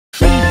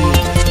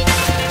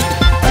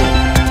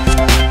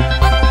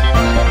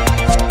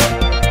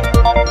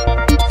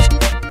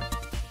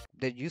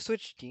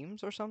switch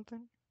teams or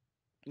something?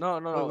 No,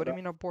 no, Wait, no. what do you That's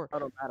mean abort?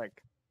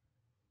 automatic.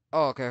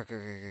 Oh, okay, okay,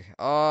 okay, okay.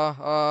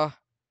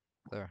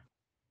 There.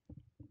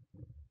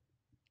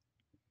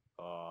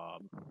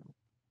 Um,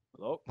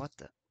 hello. What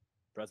the?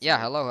 Pressing Yeah,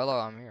 it. hello, hello.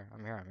 I'm here.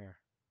 I'm here. I'm here.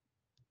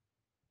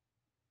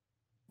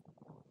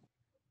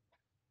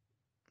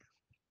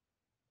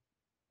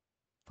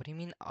 What do you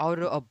mean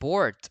auto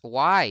abort?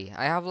 Why?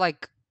 I have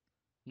like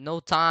no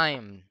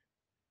time.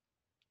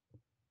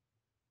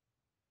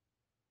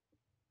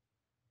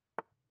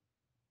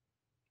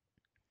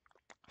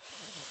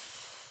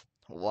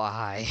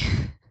 Why?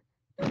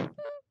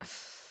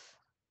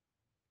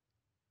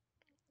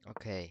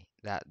 Okay,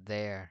 that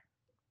there.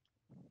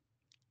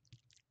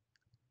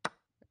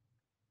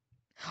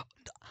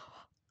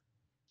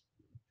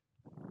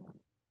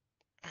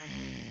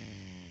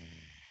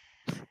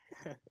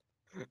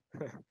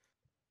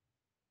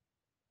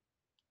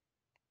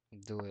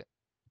 Do it.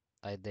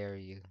 I dare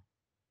you.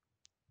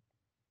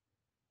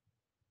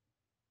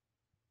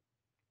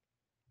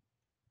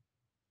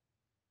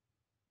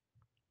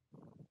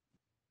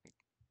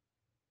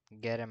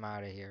 Get him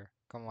out of here.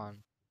 Come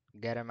on.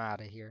 Get him out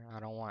of here. I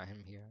don't want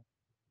him here.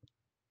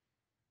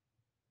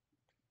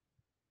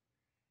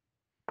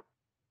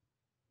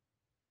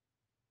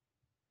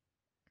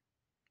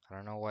 I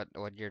don't know what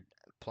you're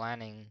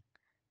planning,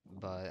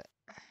 but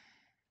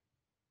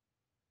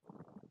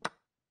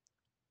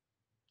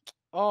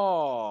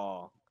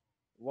Oh,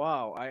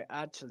 wow! I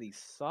actually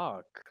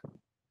suck.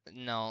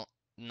 no,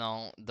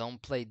 no,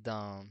 don't play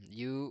dumb.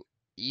 You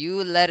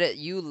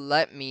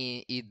let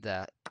me eat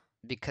that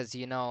because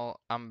you know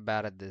I'm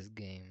bad at this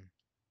game.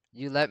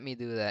 You let me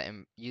do that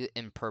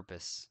in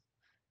purpose.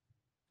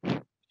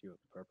 Shoot,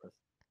 purpose.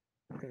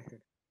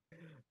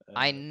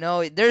 I uh,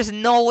 know there's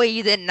no way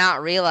you did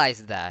not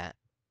realize that.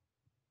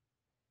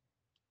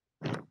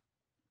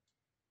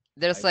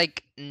 There's I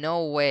like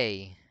no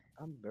way.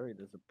 I'm very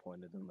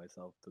disappointed in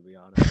myself, to be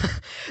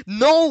honest.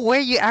 No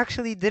way you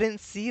actually didn't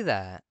see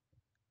that.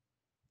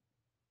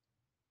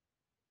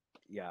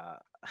 Yeah,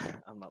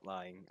 I'm not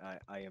lying.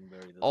 I am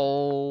very disappointed.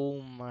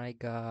 Oh my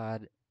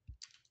god.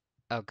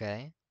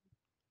 Okay.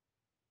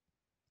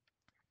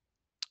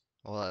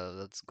 Well,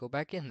 let's go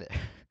back in there.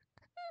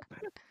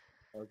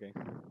 Okay.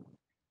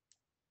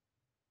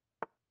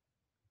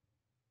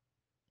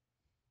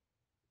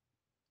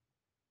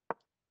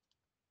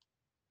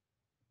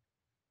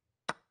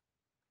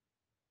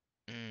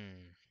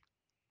 Mm,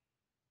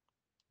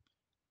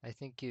 I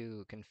think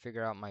you can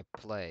figure out my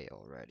play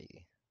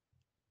already.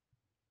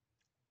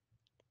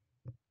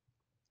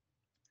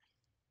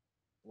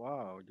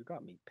 Wow, you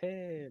got me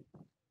pinned.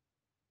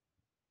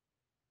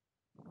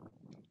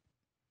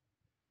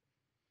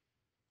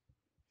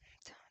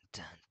 Dun,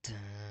 dun,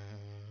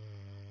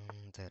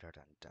 dun, dun,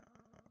 dun, dun.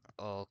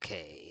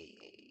 Okay.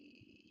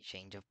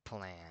 Change of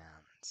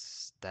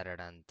plans. Dun, dun,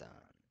 dun, dun.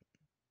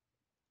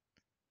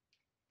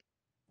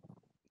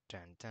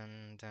 Dun,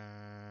 dun,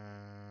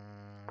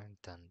 dun,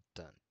 dun,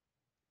 dun.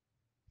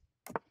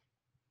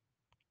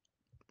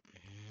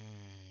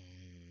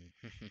 Mm.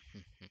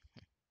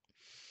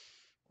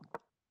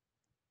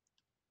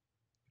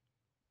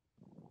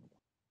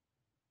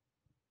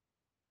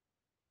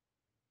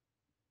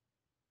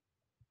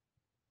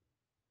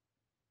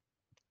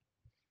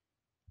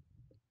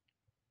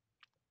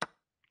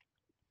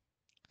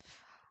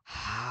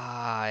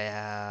 Ah,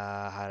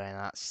 yeah. How did I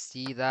not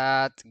see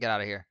that? Get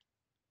out of here.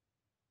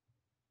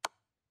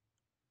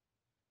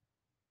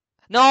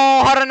 No,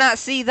 how did I not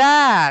see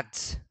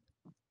that?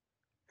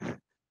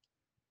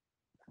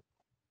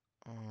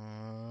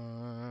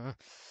 Uh,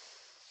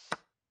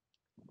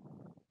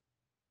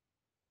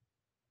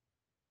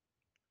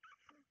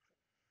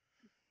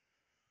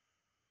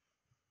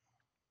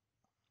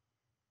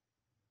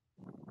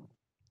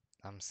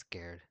 I'm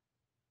scared.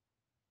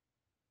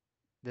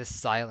 This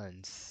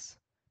silence.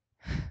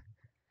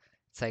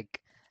 It's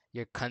like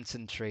you're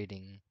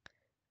concentrating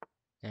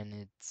and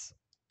it's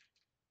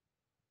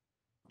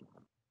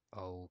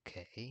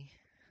okay.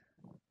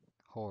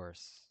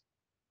 Horse.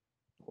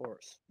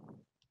 Horse,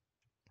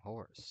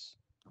 Horse.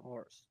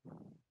 horse,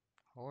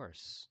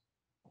 Horse.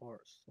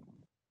 horse,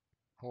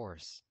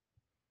 Horse.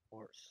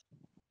 horse,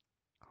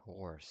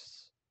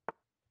 Horse.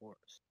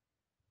 horse.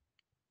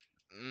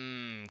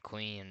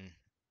 Queen.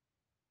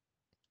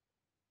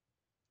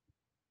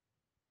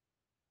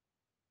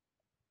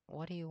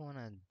 What do you want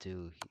to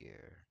do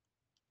here?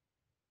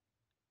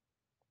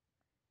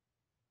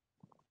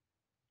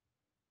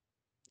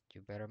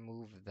 You better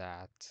move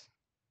that.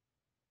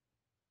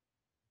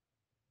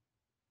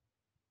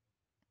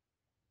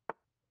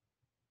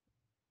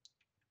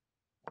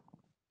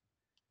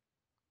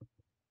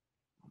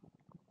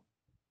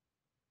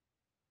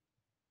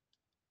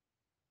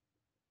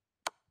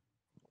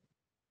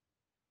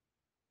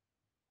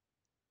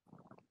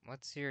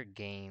 What's your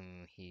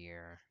game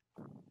here?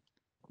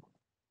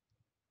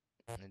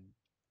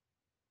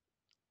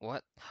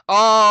 What?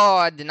 Oh,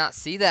 I did not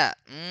see that.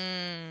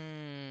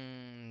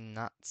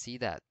 Not see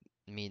that.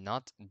 Me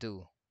not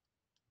do.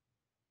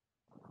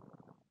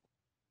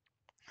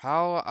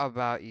 How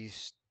about you?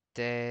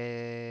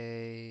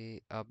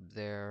 stay up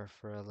there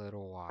for a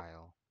little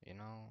while, you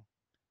know?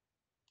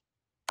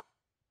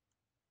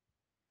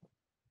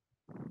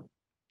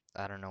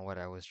 I don't know what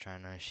I was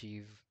trying to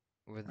achieve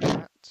with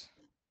that.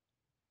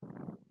 I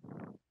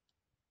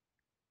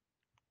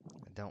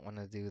don't want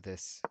to do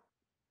this.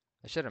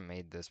 I should have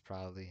made this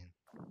probably,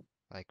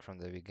 like from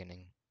the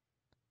beginning,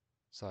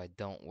 so I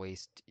don't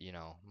waste,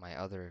 my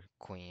other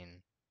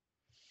queen.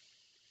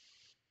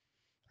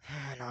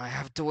 Now I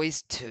have to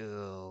waste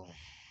two.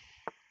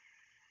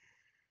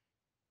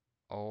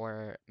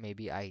 Or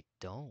maybe I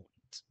don't.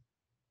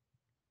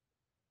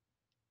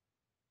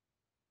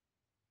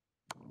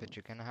 But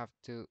you're gonna have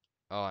to.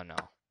 Oh no.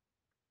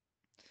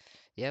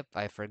 Yep,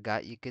 I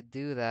forgot you could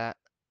do that.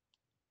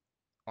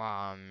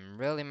 Wow, I'm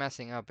really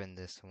messing up in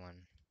this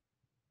one.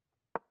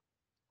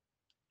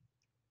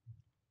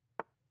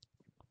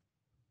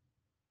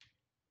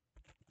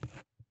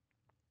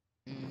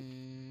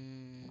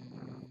 Mm,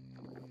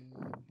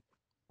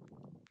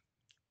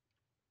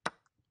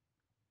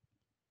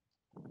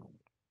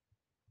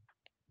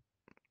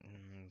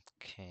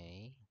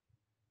 okay.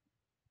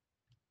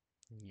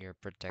 You're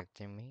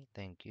protecting me.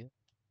 Thank you.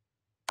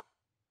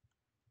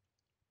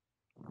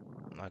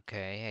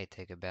 Okay, I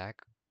take it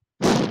back.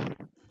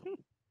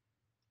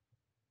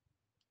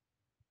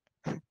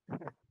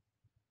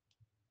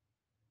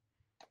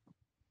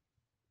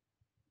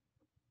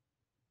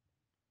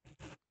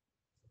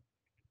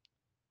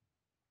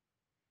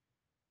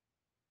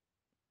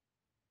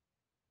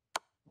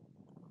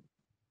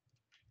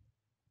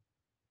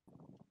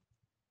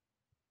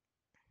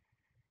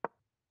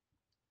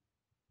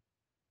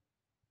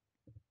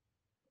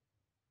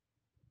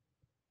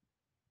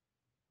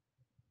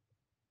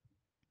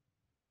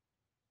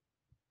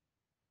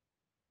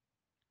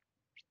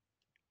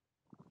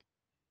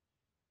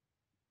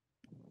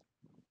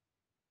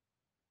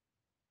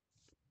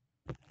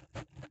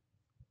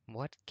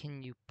 What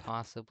can you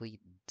possibly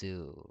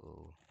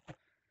do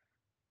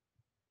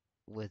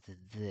with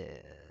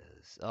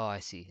this? Oh, I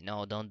see.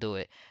 No, don't do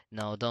it.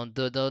 No, don't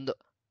do.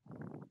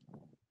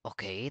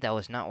 Okay, that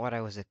was not what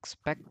I was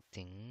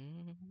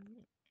expecting.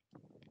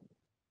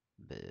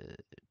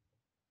 But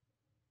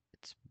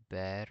it's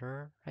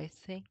better, I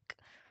think.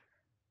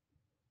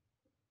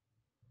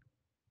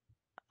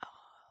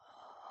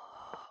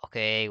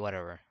 Okay,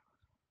 whatever.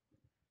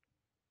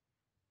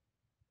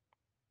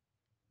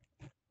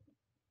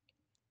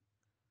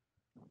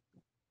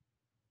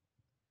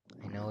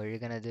 I know what you're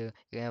gonna do.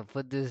 You're gonna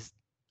put this.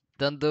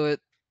 Don't do it.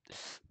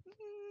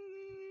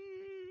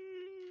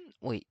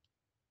 Wait,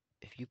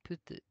 if you put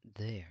it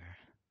there.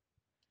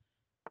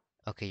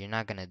 Okay, you're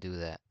not gonna do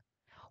that.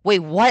 Wait,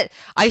 what?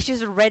 I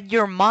just read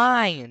your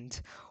mind.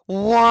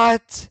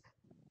 What?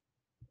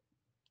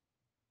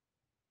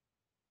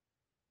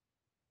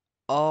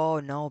 Oh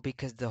no,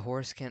 because the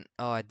horse can.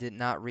 Oh, I did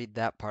not read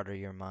that part of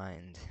your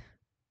mind.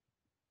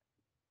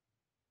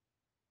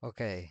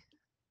 Okay,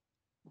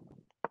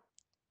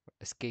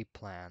 escape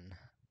plan.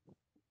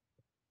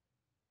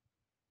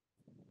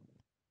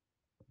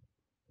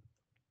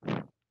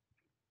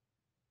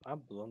 I'm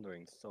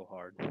blundering so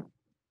hard.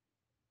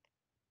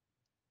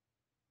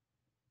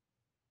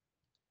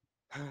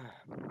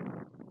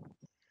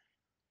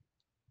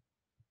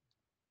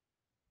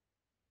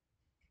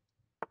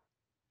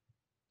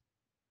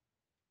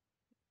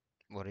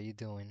 What are you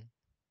doing?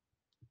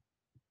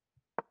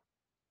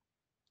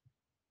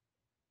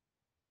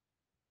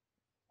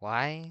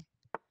 Why?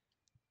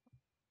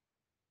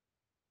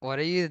 What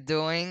are you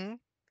doing?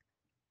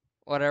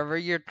 Whatever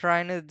you're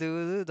trying to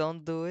do,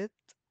 don't do it.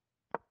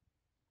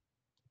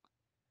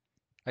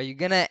 Are you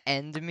gonna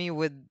end me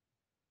with?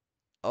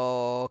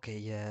 Oh, okay,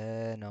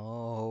 yeah,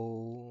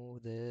 no,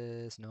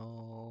 this,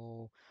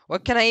 no.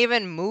 What can I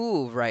even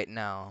move right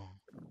now?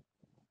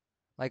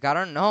 Like, I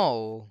don't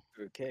know.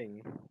 You're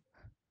king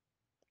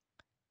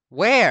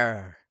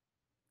Where?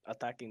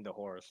 attacking the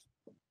horse.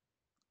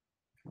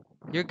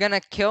 You're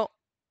gonna kill.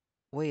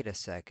 Wait a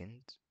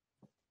second.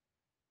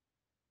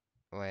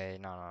 Wait,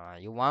 no, no, no.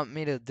 You want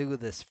me to do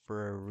this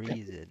for a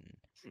reason.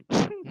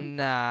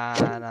 Nah,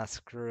 nah,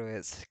 screw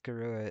it,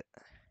 screw it.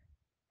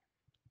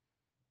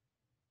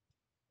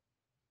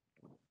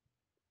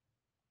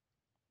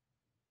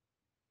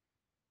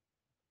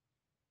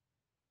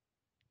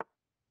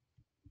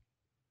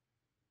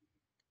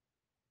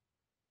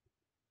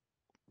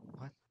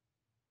 What?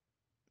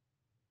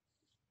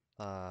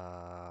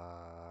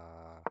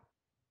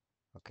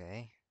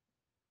 Okay.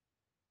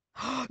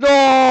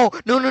 No!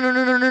 No, no, no,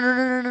 no, no, no, no, no,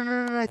 no, no,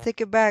 no, no, I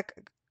take it back.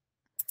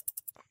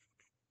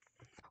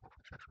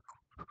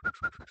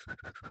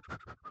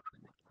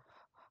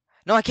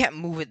 No, I can't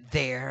move it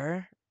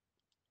there.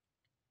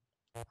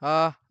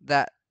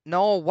 That.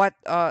 No, what?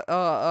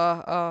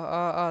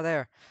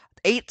 There.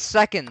 8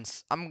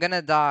 seconds. I'm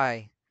gonna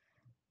die.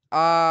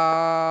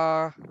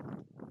 Uh,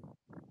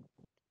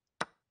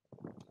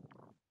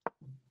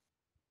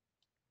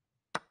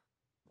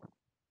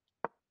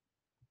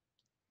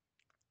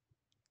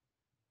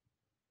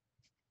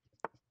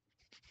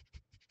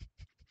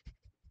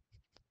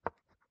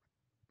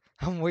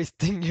 I'm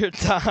wasting your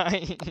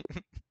time.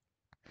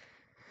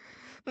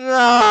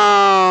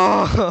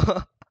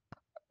 No.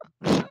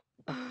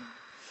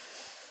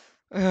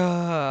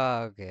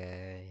 Okay.